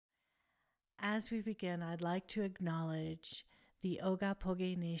As we begin, I'd like to acknowledge the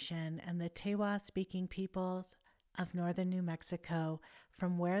Ogapoge Nation and the Tewa-speaking peoples of northern New Mexico,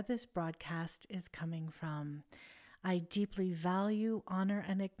 from where this broadcast is coming from. I deeply value, honor,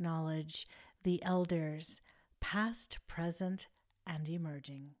 and acknowledge the elders, past, present, and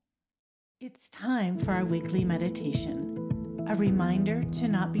emerging. It's time for our weekly meditation, a reminder to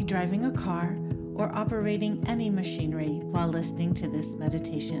not be driving a car or operating any machinery while listening to this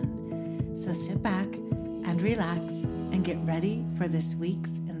meditation. So sit back and relax and get ready for this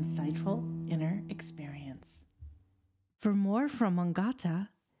week's insightful inner experience. For more from Mongata,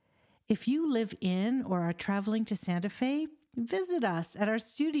 if you live in or are traveling to Santa Fe, visit us at our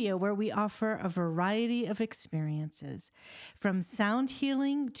studio where we offer a variety of experiences, from sound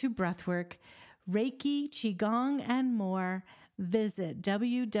healing to breathwork, Reiki, Qigong, and more. Visit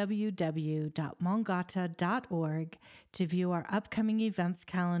www.mongata.org to view our upcoming events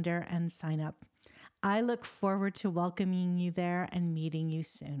calendar and sign up. I look forward to welcoming you there and meeting you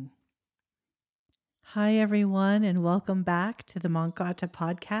soon. Hi, everyone, and welcome back to the Mongata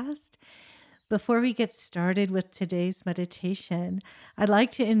podcast. Before we get started with today's meditation, I'd like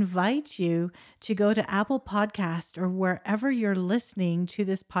to invite you to go to Apple Podcast or wherever you're listening to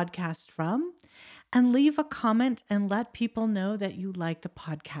this podcast from and leave a comment and let people know that you like the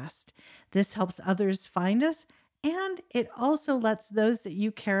podcast. This helps others find us, and it also lets those that you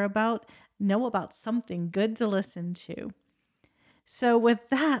care about know about something good to listen to. So with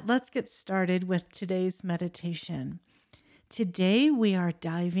that, let's get started with today's meditation. Today, we are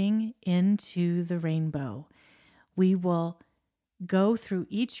diving into the rainbow. We will go through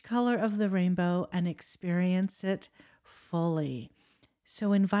each color of the rainbow and experience it fully.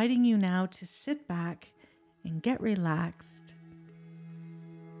 So inviting you now to sit back and get relaxed.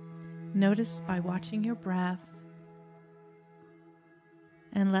 Notice by watching your breath,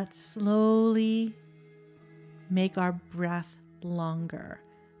 and let's slowly make our breath longer.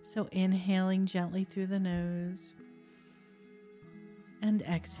 So inhaling gently through the nose and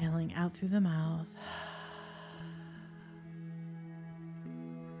exhaling out through the mouth.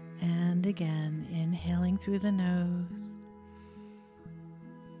 And again, inhaling through the nose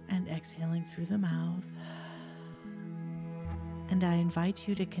and exhaling through the mouth. And I invite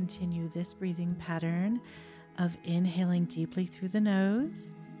you to continue this breathing pattern of inhaling deeply through the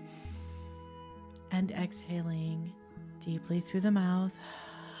nose and exhaling deeply through the mouth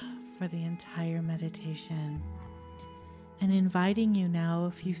for the entire meditation. And inviting you now,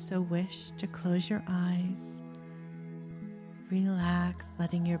 if you so wish, to close your eyes. Relax,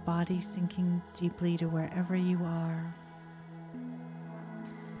 letting your body sinking deeply to wherever you are.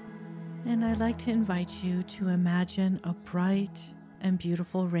 And I'd like to invite you to imagine a bright and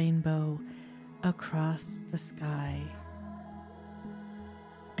beautiful rainbow across the sky.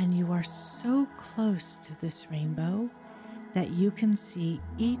 And you are so close to this rainbow that you can see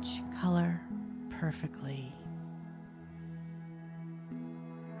each color perfectly.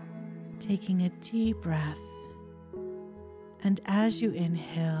 Taking a deep breath, and as you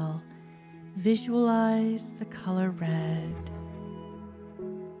inhale, visualize the color red.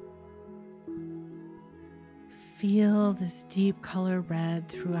 Feel this deep color red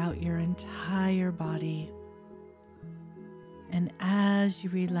throughout your entire body. And as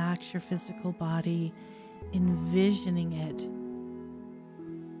you relax your physical body, envisioning it,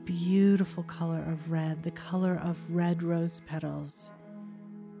 beautiful color of red, the color of red rose petals.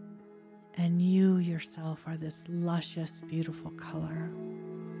 And you yourself are this luscious, beautiful color.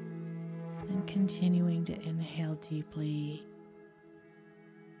 And continuing to inhale deeply.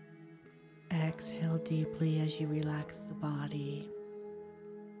 Exhale deeply as you relax the body.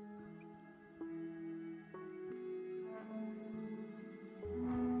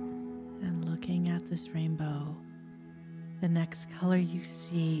 And looking at this rainbow, the next color you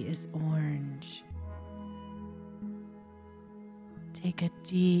see is orange. Take a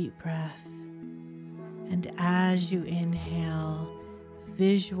deep breath, and as you inhale,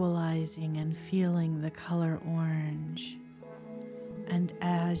 visualizing and feeling the color orange. And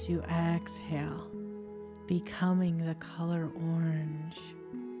as you exhale, becoming the color orange.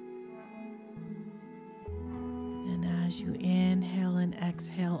 And as you inhale and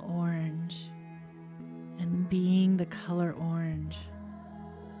exhale orange, and being the color orange,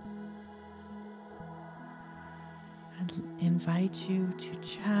 I invite you to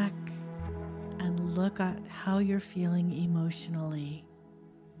check and look at how you're feeling emotionally.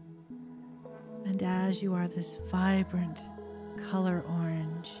 And as you are this vibrant color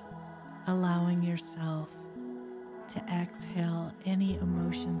orange, allowing yourself to exhale any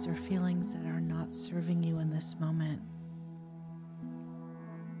emotions or feelings that are not serving you in this moment.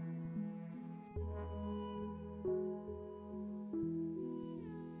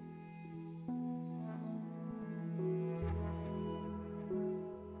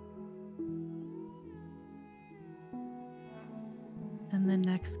 And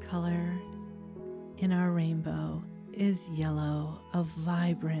the next color in our rainbow is yellow, a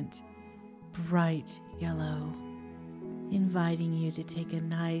vibrant, bright yellow, inviting you to take a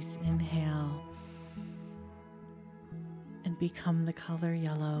nice inhale and become the color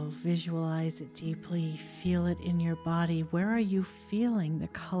yellow. Visualize it deeply, feel it in your body. Where are you feeling the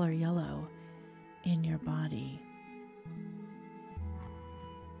color yellow in your body?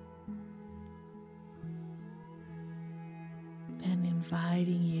 And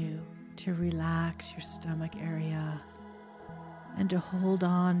inviting you to relax your stomach area and to hold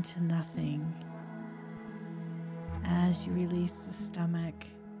on to nothing. As you release the stomach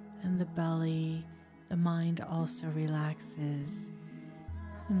and the belly, the mind also relaxes,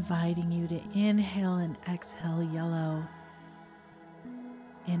 inviting you to inhale and exhale yellow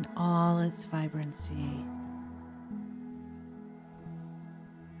in all its vibrancy.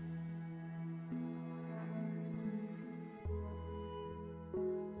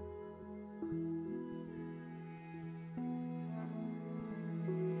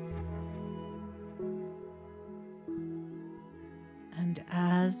 And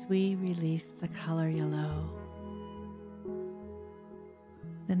as we release the color yellow,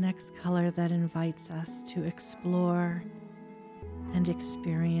 the next color that invites us to explore and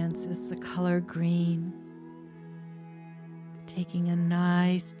experience is the color green. Taking a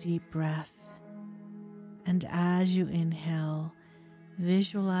nice deep breath, and as you inhale,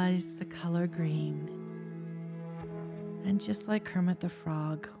 visualize the color green. And just like Kermit the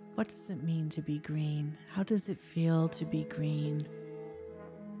Frog, what does it mean to be green? How does it feel to be green?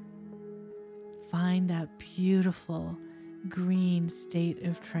 Find that beautiful green state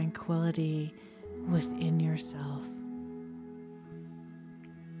of tranquility within yourself.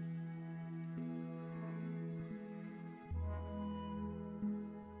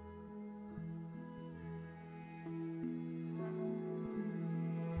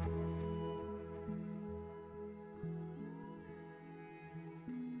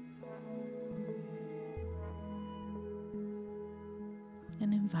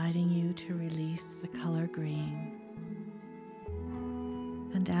 And inviting you to release the color green.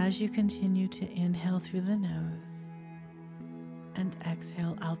 And as you continue to inhale through the nose and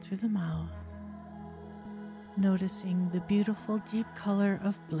exhale out through the mouth, noticing the beautiful deep color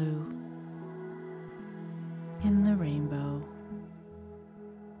of blue in the rainbow.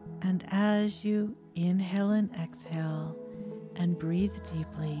 And as you inhale and exhale and breathe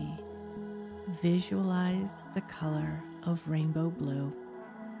deeply, visualize the color of rainbow blue.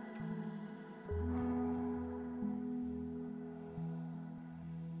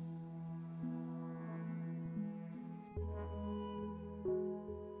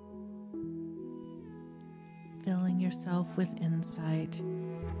 Filling yourself with insight,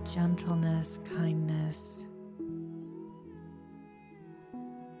 gentleness, kindness,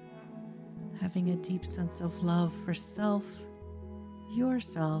 having a deep sense of love for self,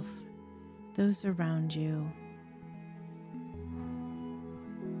 yourself, those around you.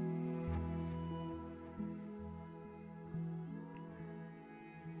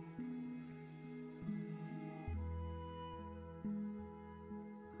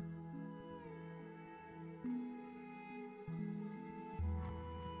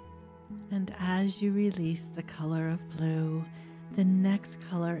 And as you release the color of blue, the next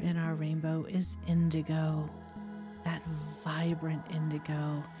color in our rainbow is indigo, that vibrant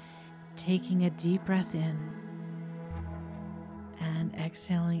indigo. Taking a deep breath in and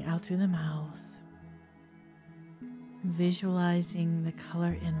exhaling out through the mouth, visualizing the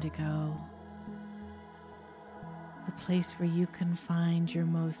color indigo, the place where you can find your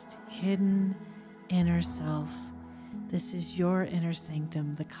most hidden inner self. This is your inner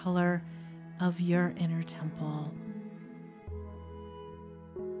sanctum, the color of your inner temple.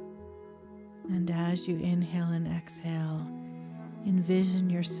 And as you inhale and exhale, envision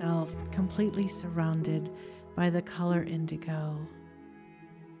yourself completely surrounded by the color indigo.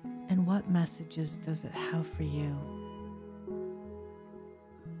 And what messages does it have for you?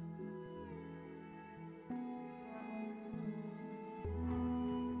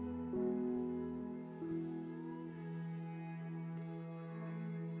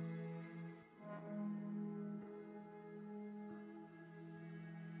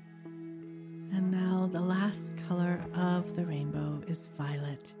 And now the last color of the rainbow is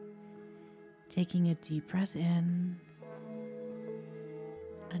violet. Taking a deep breath in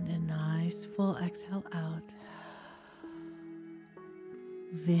and a nice full exhale out.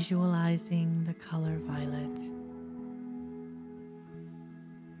 Visualizing the color violet.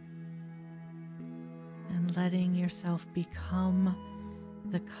 And letting yourself become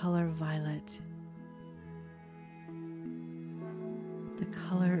the color violet. The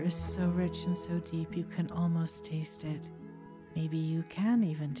color is so rich and so deep you can almost taste it. Maybe you can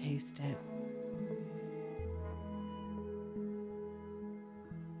even taste it.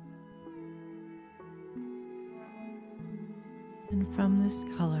 And from this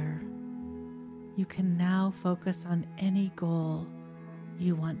color, you can now focus on any goal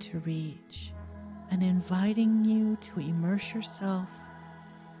you want to reach, and inviting you to immerse yourself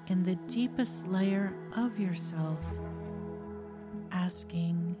in the deepest layer of yourself,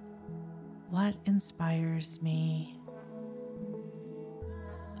 asking, what inspires me?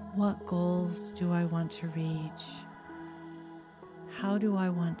 What goals do I want to reach? How do I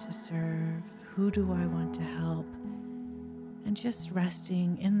want to serve? Who do I want to help? And just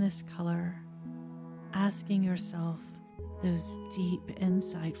resting in this color, asking yourself those deep,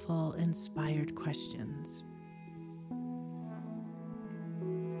 insightful, inspired questions.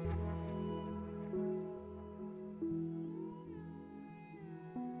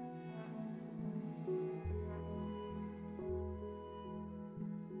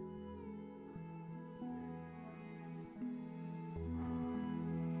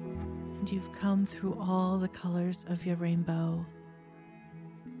 And you've come through all the colors of your rainbow.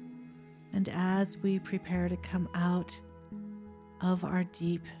 And as we prepare to come out of our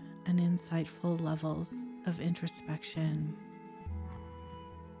deep and insightful levels of introspection,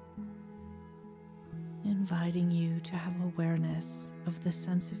 inviting you to have awareness of the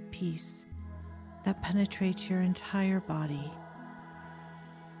sense of peace that penetrates your entire body,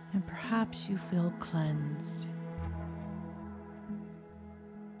 and perhaps you feel cleansed.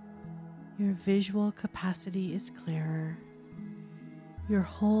 Your visual capacity is clearer. Your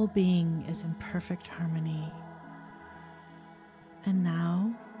whole being is in perfect harmony. And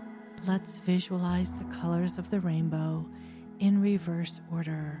now, let's visualize the colors of the rainbow in reverse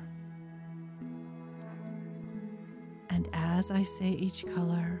order. And as I say each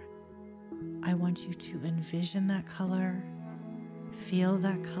color, I want you to envision that color, feel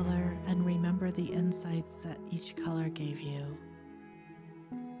that color, and remember the insights that each color gave you.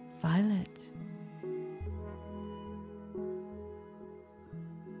 Violet,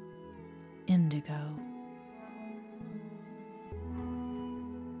 indigo,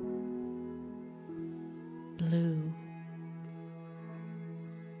 blue,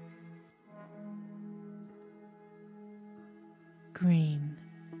 green,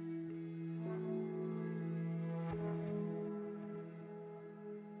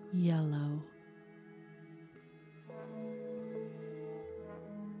 yellow,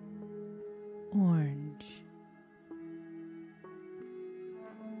 orange,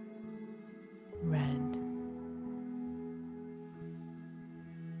 red.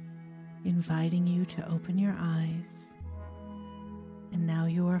 Inviting you to open your eyes, and now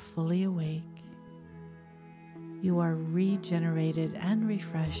you are fully awake. You are regenerated and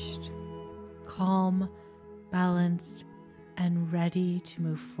refreshed, calm, balanced, and ready to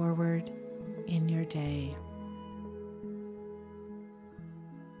move forward in your day.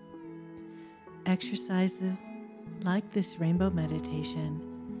 Exercises like this rainbow meditation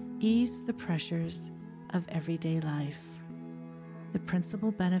ease the pressures of everyday life. The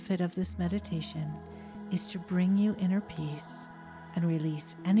principal benefit of this meditation is to bring you inner peace and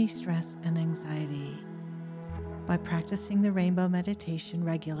release any stress and anxiety. By practicing the rainbow meditation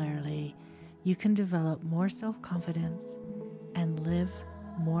regularly, you can develop more self-confidence and live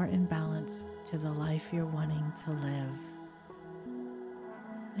more in balance to the life you're wanting to live.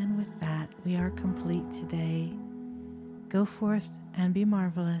 And with that, we are complete today. Go forth and be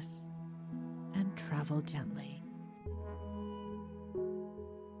marvelous, and travel gently.